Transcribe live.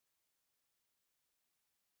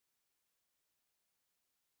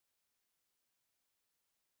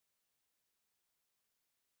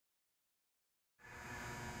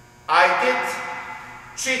I did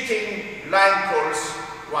cheating line calls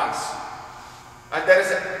once. And there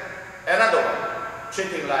is another one,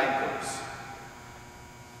 cheating line calls.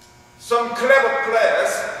 Some clever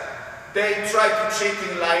players, they try to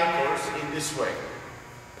cheating line calls in this way.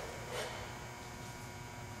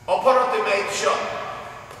 Opponent made shot.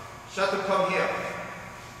 Shot will come here.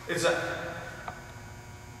 It's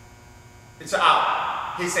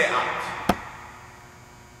out. He say out.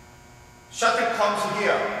 Shuttle comes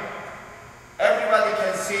here. Everybody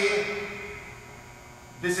can see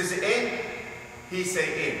this is in. He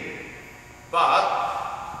say in.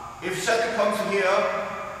 But if shuttle comes here,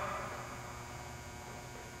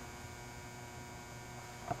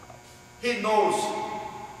 he knows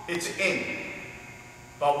it's in.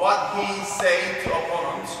 But what he say to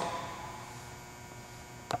opponent,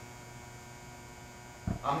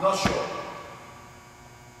 I'm not sure.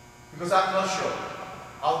 Because I'm not sure.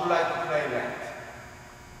 I would like to play left.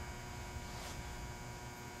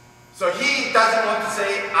 So he doesn't want to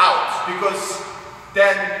say out because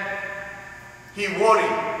then he worry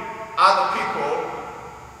other people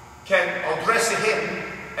can address him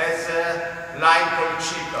as a line call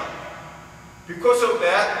cheater. Because of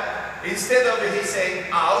that, instead of he saying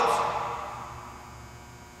out,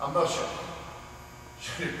 I'm not sure.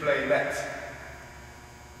 Should he play left?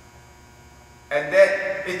 And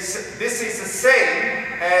then this is the same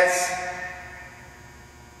as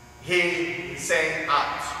he saying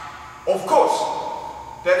out. Of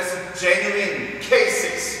course, there is genuine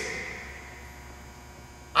cases.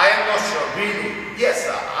 I am not sure, really. Yes,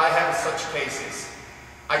 I have such cases.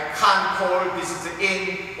 I can't call this is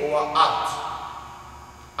in or out.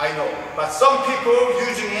 I know, but some people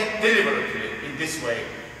using it deliberately in this way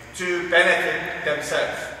to benefit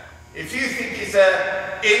themselves. If you think it's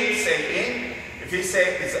in, say in. If you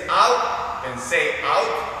say it's out, then say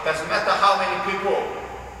out. Doesn't matter how many people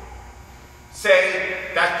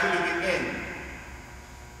say that could be in.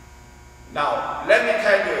 Now, let me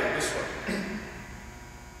tell you this one.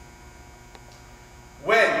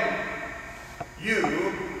 When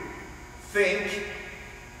you think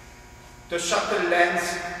the shuttle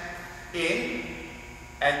lands in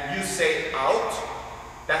and you say out,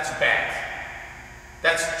 that's bad.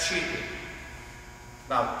 That's cheating.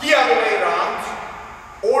 Now, the other way around,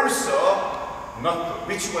 also, not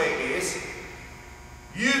which way is,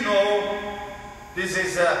 you know this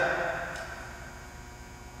is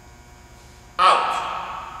out.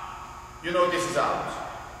 You know this is out.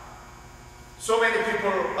 So many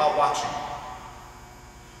people are watching.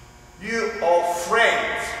 You are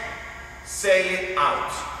afraid say it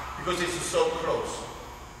out because it's so close.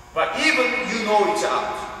 But even you know it's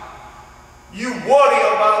out. You worry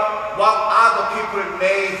about what other people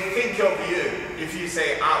may think of you if you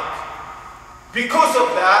say out. Because of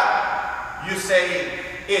that, you say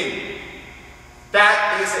in.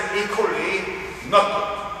 That is equally not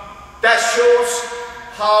good. That shows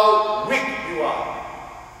how weak you are.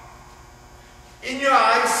 In your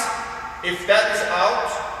eyes, if that is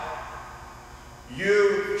out,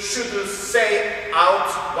 you should say out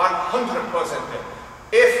 100%.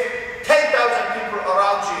 If 10,000 people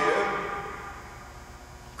around you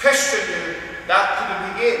question you, that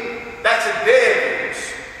could be in. That's their views.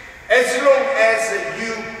 As long as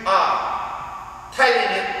you are telling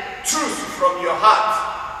it truth from your heart,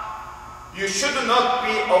 you should not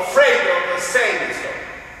be afraid of saying so.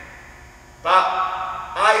 But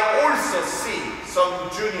I also see some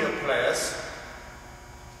junior players,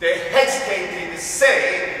 they hesitated to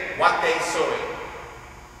say what they saw it.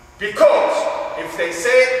 Because if they say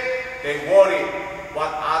it, they worry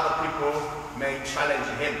what other people may challenge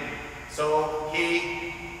him. So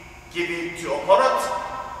he give it to opponent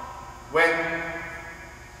when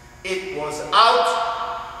it was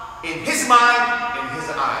out in his mind, in his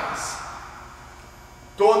eyes.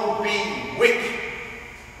 Don't be weak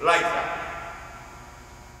like that.